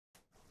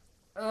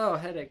Oh,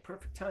 headache.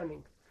 Perfect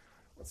timing.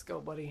 Let's go,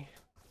 buddy.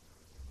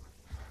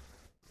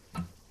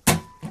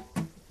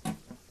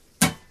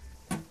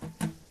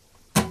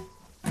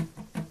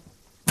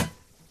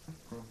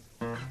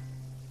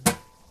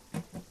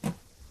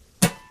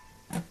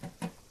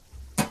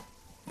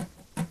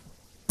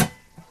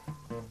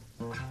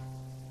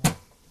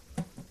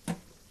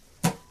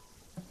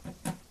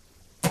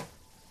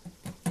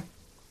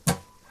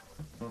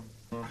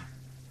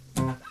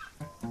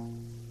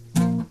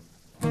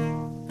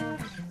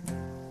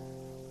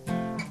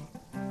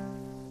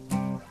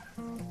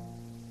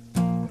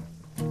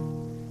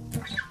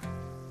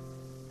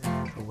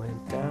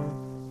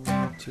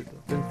 To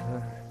the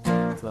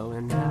river,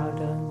 flowing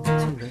out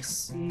onto the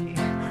sea.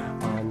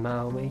 On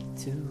my way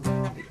to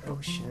the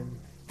ocean,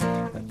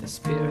 let the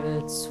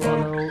spirit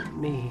swallow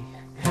me.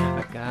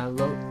 I got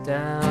low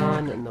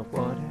down in the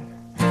water,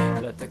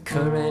 let the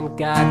current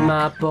guide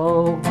my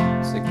bones.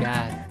 I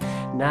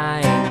got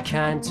 9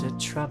 kinds of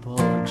trouble,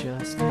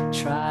 just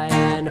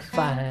trying to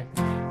find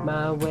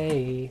my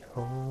way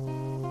home.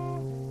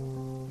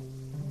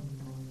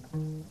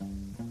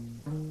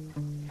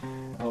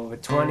 Over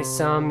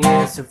 20-some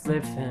years of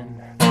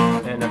living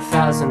and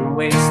 1,000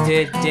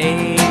 wasted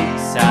days,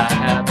 I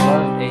have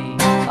loved a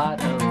lot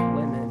of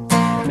women.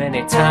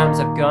 Many times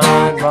I've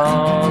gone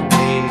wrong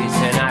ways,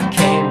 and I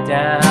came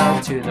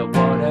down to the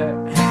water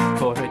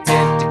for a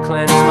dip to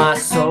cleanse my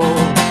soul.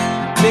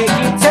 They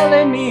keep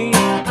telling me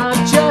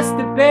I'm just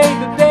a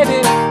baby,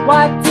 baby.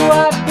 Why do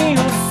I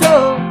feel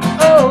so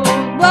old?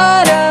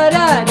 La da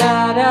da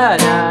da da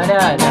da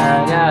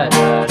da da da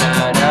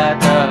da da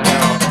da.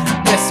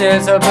 This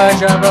is a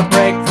verge of a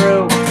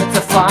breakthrough. It's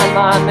a fine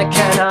line that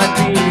cannot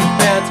be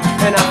bent.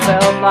 And I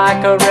felt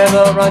like a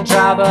river run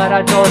dry, but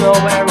I don't know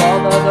where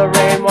all of the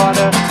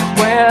rainwater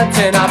went.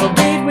 And I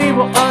believe we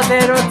were all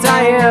dead or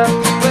dying,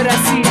 but I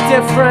see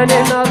different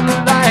in the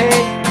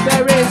light.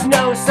 There is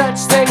no such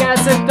thing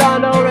as a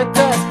dawn or a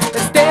dusk.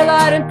 It's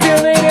daylight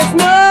until it is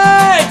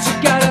night. You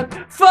gotta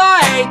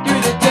fight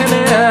through the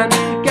dimming.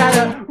 You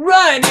gotta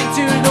run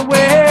into the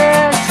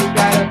west. You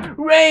gotta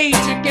rage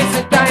against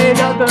the dying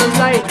of the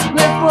light.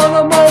 Live for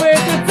the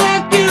moment to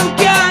think. You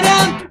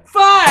gotta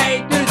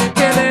fight through the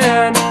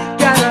dimming.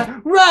 Gotta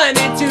run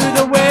into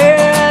the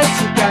west.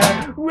 You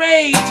gotta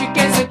rage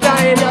against the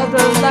dying of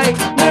the light.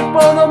 Live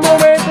for the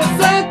moment to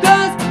think.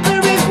 'Cause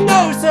there is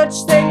no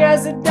such thing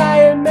as a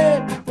dying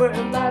man. We're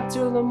alive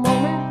till the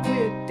moment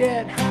we're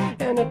dead.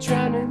 And a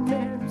drowning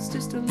man is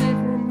just a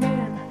living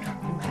man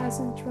who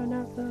hasn't run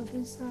out of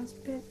his last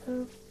bit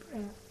of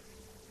breath.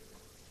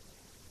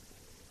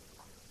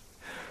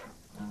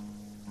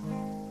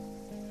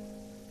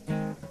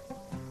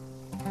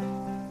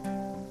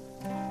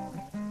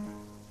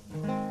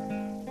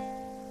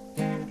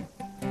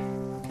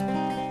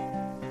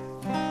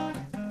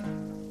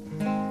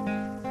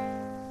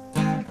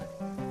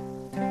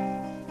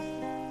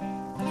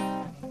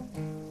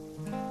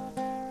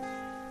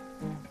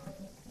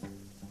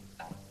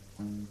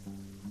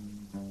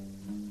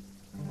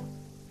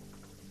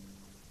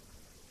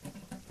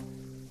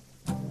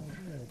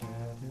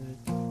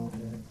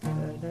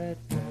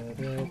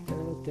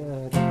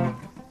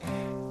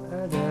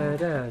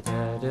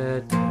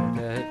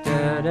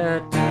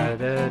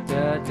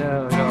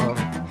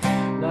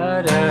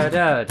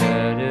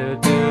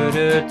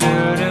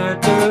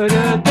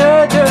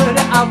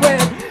 I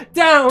went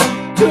down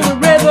to the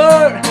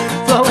river,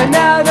 flowing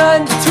out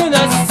onto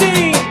the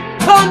sea.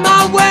 On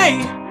my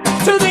way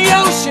to the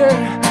ocean,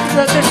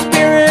 let the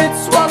spirit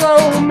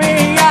swallow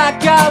me. I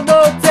got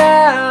low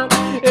down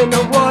in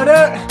the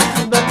water,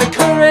 let the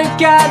current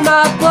guide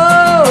my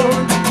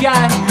bones.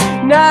 Got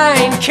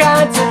 9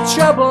 kinds of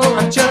trouble,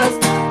 I'm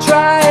just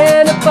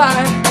trying to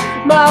find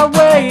my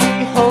way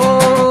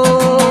home.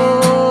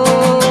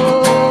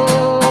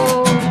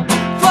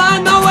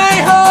 Find my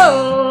way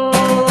home.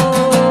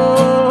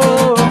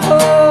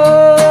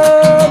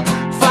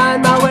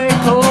 Find my way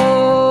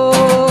home.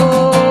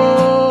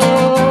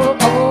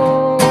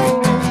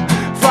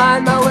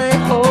 Find my way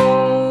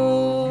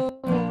home.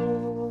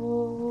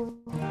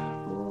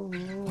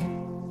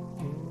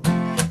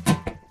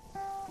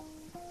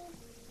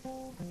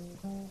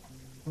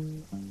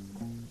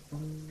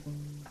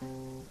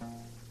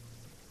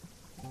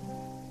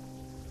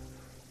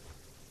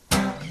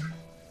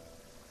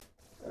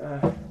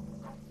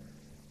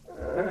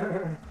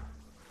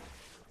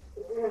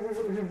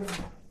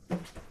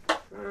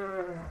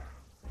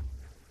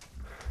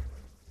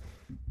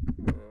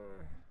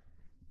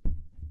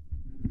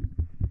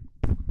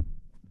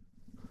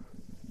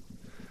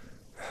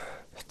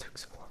 It took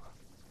so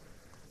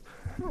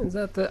long. Is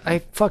that the... I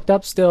fucked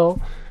up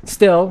still,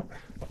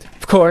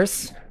 of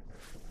course.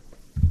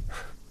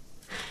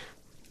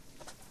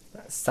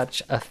 That's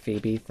such a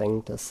Phoebe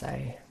thing to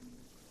say.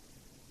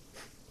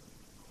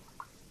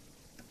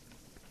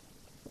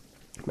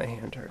 My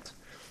hand hurts.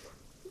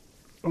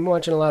 I'm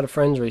watching a lot of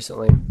Friends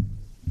recently.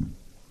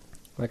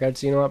 Like, I'd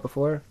seen a lot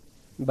before,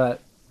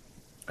 but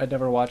I'd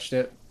never watched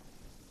it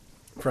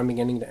from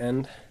beginning to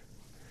end.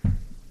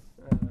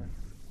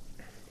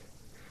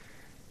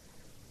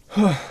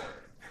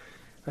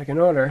 like in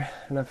order,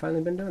 and I've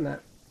finally been doing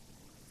that.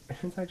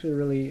 It's actually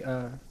really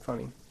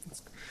funny.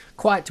 It's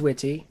quite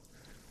witty.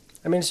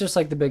 I mean, it's just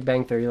like The Big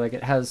Bang Theory. Like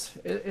it has,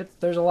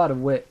 there's a lot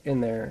of wit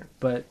in there,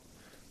 but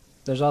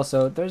there's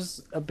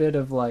a bit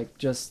of like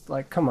just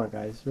like, come on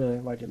guys, really,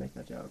 why'd you make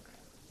that joke?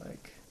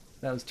 Like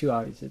that was too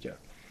obvious a joke,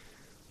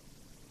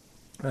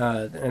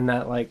 and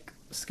that like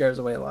scares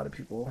away a lot of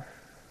people.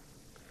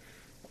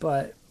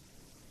 But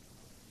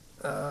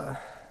I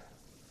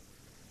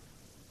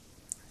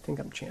think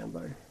I'm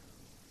Chandler.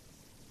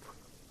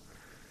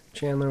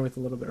 Chandler with a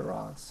little bit of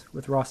Ross,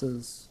 with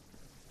Ross's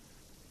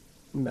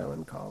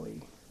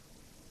melancholy.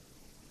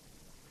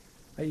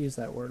 I use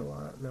that word a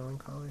lot,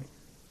 melancholy,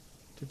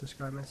 to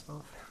describe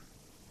myself.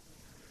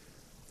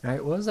 All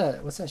right, what's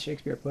that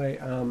Shakespeare play?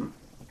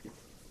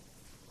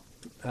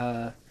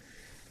 I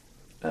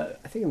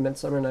think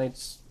Midsummer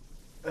Night's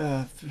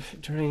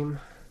Dream.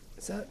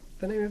 Is that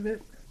the name of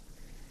it?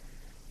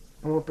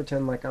 I won't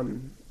pretend like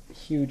I'm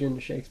huge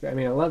into Shakespeare. I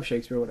mean, I love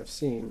Shakespeare, what I've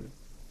seen,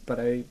 but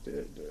I've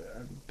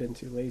been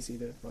too lazy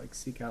to like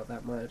seek out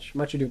that much.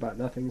 Much Ado About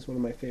Nothing is one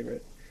of my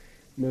favorite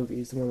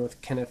movies. The one with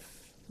Kenneth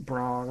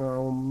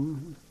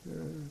Branagh,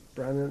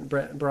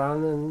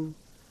 Branagh,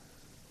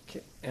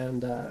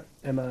 and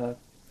Emma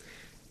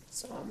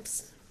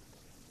Thompson.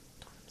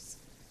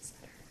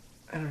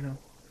 I don't know.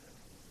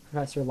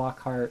 Professor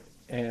Lockhart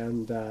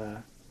and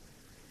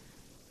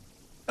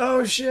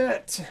oh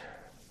shit!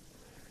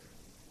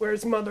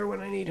 Where's Mother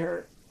when I need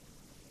her?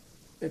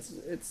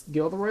 It's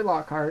Gilderoy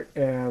Lockhart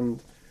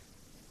and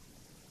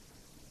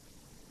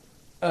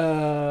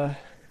the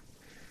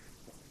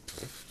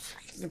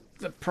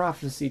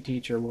prophecy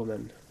teacher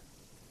woman.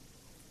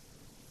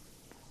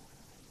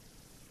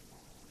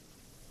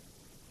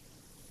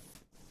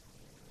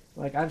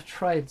 Like I've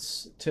tried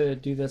to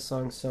do this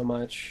song so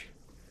much.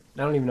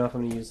 I don't even know if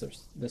I'm gonna use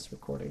this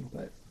recording,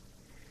 but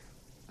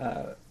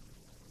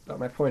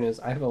my point is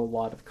I have a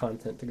lot of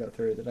content to go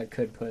through that I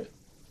could put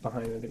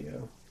behind the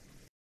video.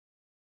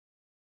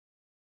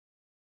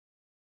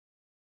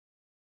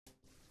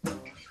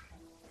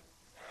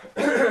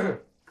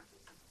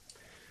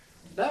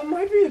 That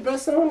might be the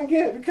best I want to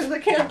get because I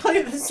can't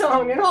play this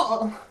song at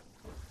all.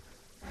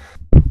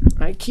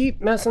 I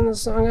keep messing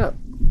this song up.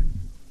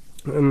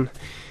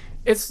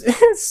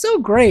 It's so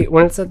great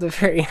when it's at the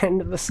very end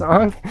of the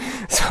song,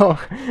 so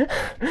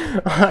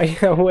I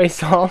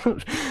waste all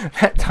of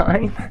that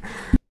time. I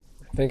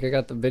think I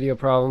got the video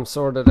problem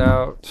sorted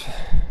out.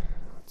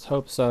 Let's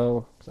hope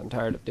so, because I'm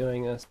tired of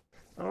doing this.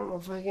 I don't know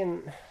if I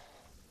can...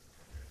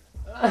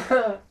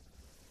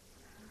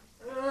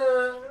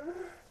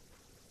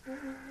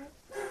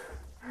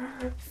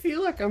 I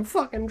feel like I'm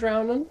fucking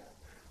drowning.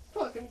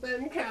 Fucking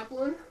Ben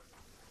Caplan.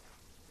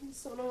 You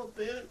son of a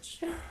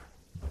bitch.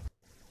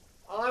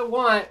 All I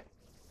want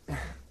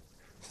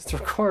is to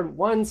record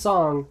one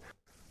song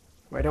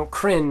where I don't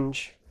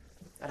cringe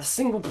at a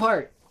single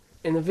part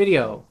in the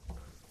video.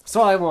 That's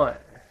all I want.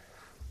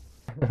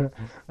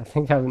 I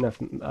think I have enough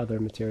other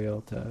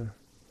material to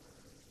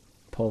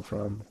pull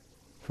from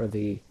for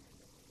the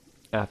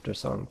after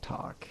song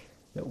talk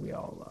that we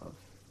all love.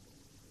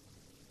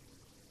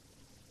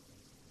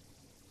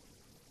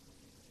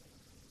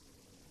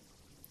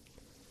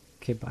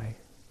 Okay, bye.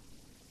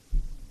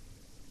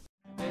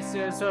 This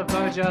is the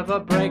verge of a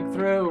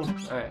breakthrough.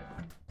 Alright.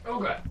 Oh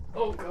god.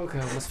 Oh, okay,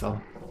 almost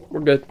fell. We're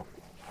good.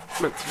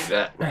 Went through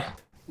that.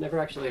 Never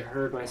actually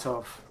heard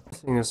myself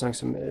sing this song,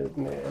 so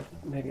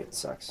maybe it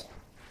sucks.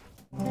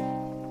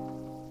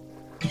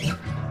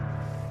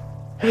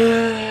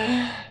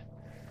 Ben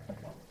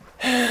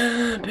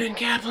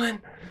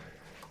Caplan!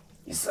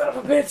 You son of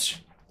a bitch!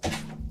 You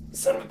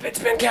son of a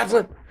bitch, Ben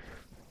Caplan!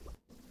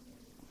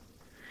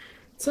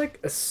 It's like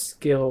a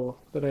skill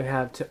that I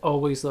have to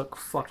always look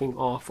fucking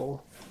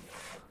awful.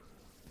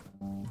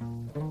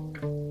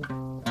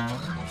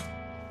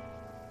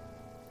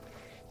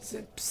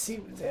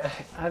 See,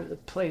 I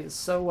played it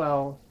so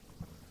well.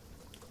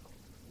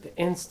 The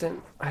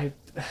instant I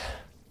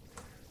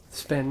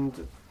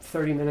spend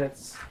 30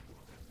 minutes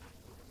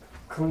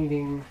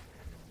cleaning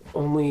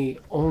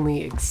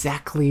only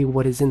exactly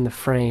what is in the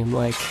frame,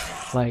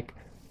 like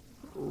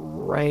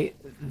right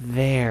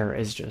there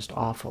is just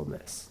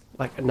awfulness.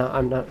 Like,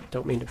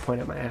 don't mean to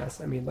point at my ass.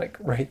 I mean, like,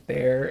 right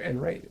there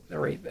and right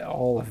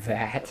all of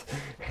that.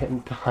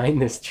 And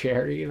behind this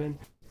chair, even.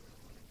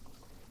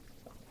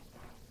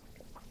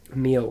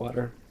 Mia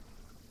water.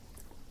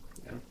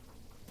 Yeah.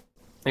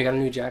 I got a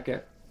new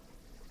jacket.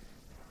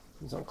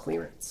 It was on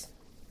clearance.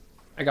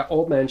 I got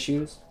old man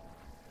shoes.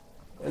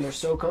 And they're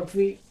so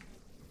comfy.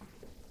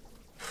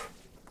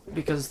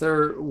 Because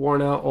they're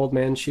worn out old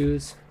man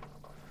shoes.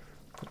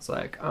 It's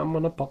like, I'm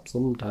gonna pop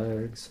some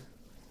tags.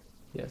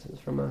 Yes,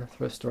 it's from a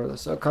thrift store. They're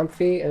so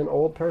comfy and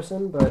old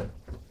person, but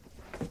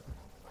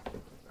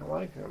I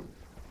like them.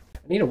 I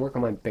need to work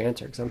on my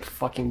banter because I'm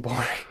fucking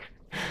boring.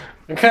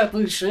 I got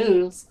these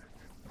shoes.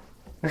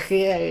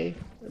 Okay,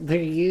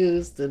 they're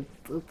used and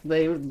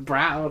they're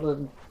brown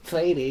and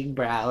fading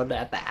brown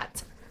at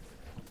that.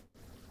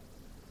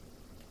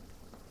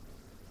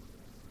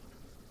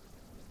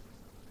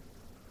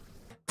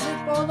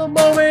 For the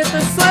moment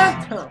the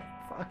sun. Oh,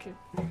 fuck it.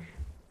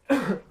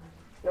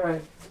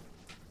 Alright.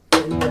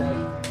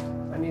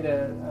 I need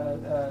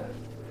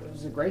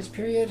there's a grace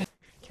period.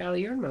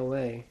 Callie, you're in my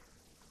way.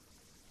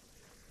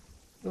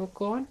 Oh,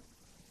 go on.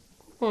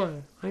 Come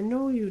on. I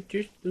know you.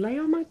 Just lay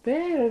on my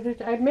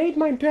bed. I made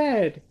my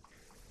bed.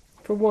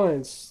 For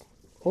once.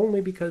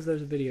 Only because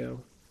there's a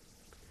video.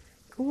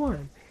 Go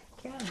on.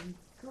 Callie,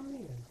 come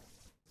here.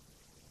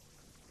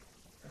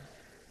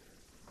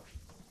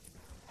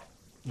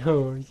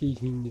 Oh,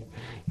 she's in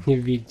the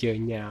video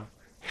now.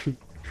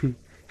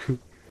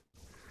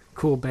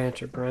 Cool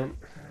banter, Brent.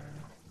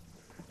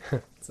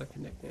 It's like a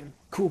nickname.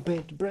 Cool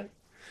banter, Brent.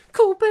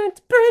 Cool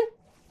banter, Brent.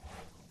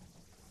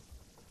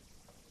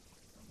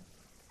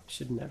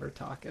 Should never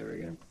talk ever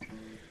again.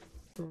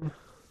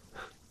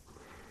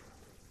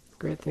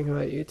 Great thing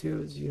about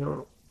YouTube is you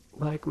don't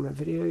like my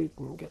video, you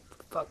can get the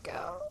fuck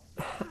out.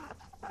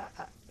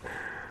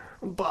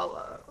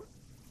 Balla.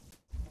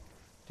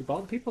 Do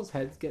bald people's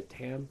heads get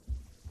tan?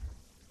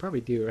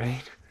 Probably do,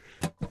 right?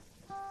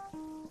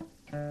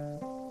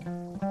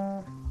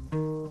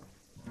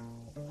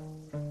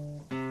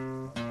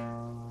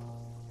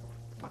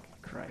 Fucking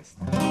Christ.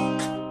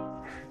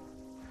 Oh,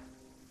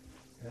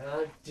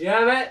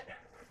 damn it!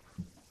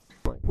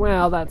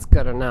 Well, that's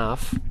good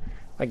enough,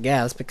 I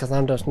guess, because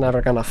I'm just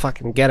never gonna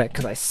fucking get it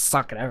because I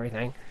suck at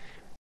everything.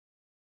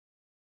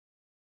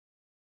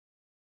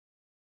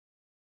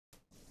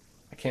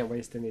 I can't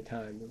waste any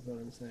time, is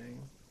what I'm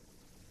saying.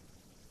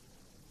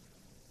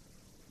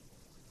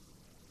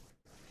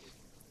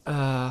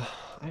 I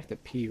have to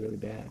pee really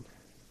bad.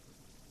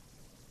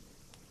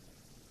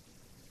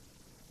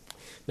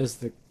 This is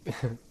the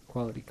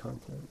quality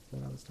content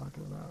that I was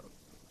talking about.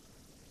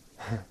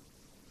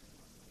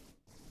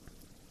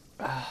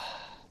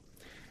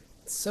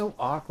 It's so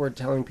awkward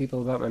telling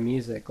people about my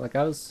music. Like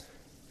I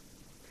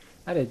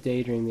had a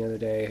daydream the other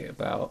day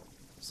about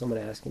someone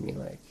asking me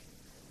like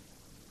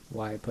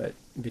why I put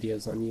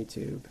videos on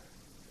YouTube.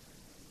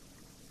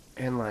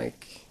 And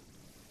like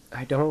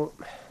I don't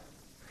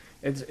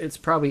it's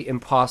probably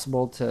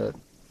impossible to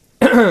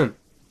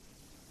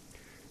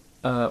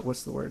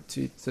what's the word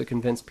to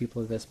convince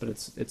people of this, but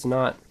it's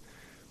not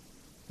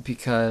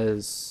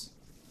because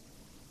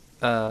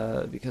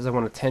I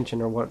want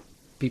attention or want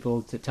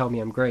people to tell me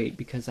I'm great,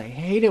 because I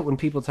hate it when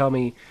people tell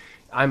me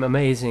I'm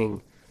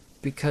amazing,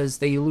 because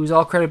they lose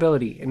all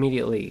credibility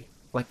immediately.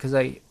 Like,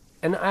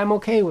 and I'm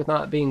okay with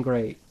not being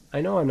great.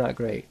 I know I'm not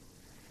great.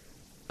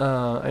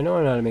 I know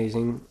I'm not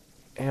amazing,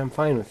 and I'm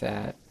fine with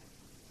that.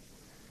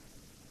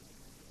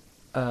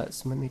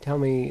 So when they tell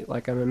me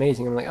like I'm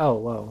amazing, I'm like, oh,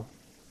 well,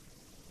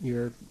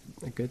 you're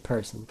a good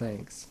person,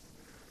 thanks.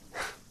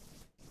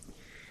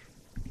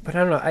 But I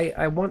don't know,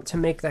 I want to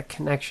make that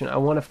connection. I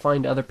want to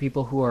find other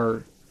people who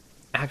are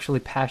actually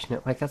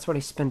passionate. Like, that's what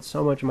I spend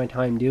so much of my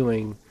time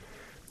doing,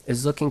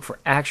 is looking for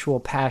actual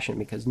passion,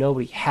 because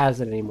nobody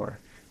has it anymore.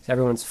 So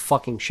everyone's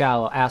fucking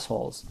shallow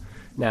assholes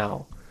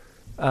now.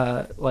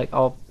 Like,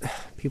 all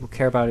people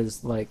care about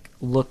is, like,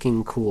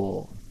 looking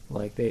cool.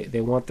 Like,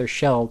 they want their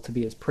shell to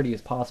be as pretty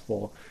as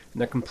possible,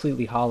 and they're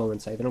completely hollow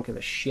inside. They don't give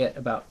a shit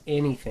about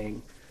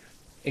anything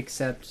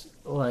except,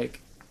 like,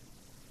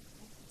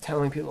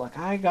 telling people, like,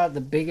 I got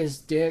the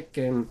biggest dick,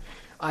 and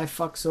I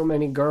fuck so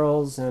many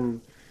girls, and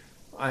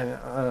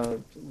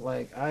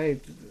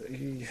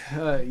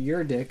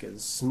your dick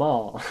is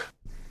small.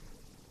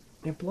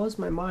 It blows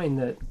my mind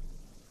that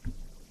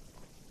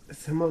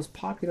the most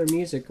popular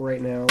music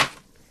right now,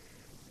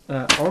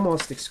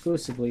 almost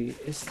exclusively,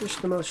 is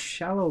just the most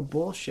shallow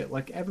bullshit.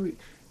 Like,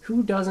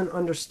 who doesn't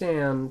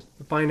understand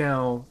by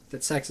now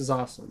that sex is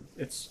awesome?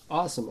 It's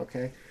awesome,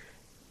 okay?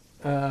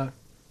 Why?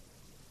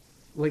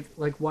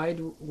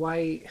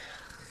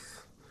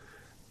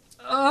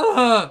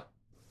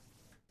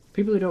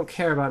 People who don't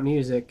care about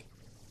music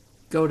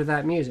go to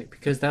that music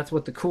because that's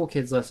what the cool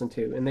kids listen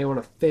to, and they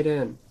want to fit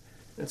in.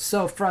 It's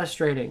so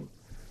frustrating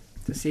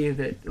to see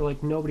that,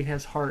 like, nobody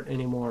has heart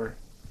anymore.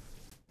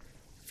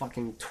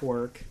 Fucking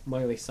twerk.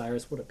 Miley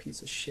Cyrus, what a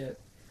piece of shit.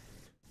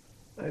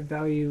 I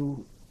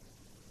value,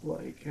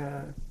 like,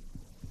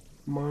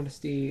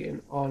 modesty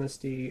and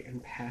honesty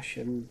and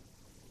passion,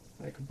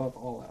 like, above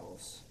all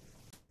else.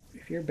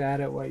 If you're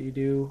bad at what you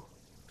do,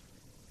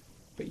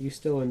 but you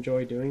still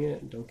enjoy doing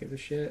it and don't give a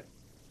shit,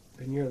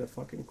 then you're the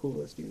fucking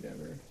coolest dude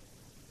ever.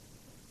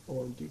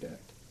 Or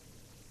dudette.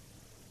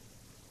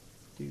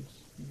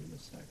 Deuce,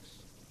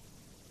 unisex.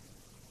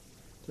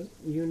 Doesn't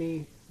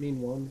uni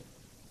mean one?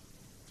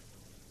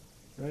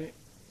 Right?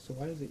 So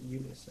why is it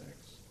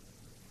unisex?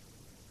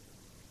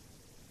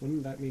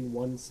 Wouldn't that mean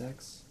one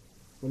sex?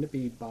 Wouldn't it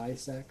be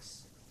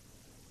bisex?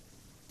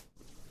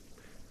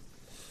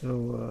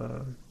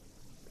 So,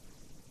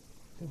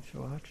 thanks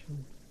for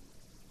watching.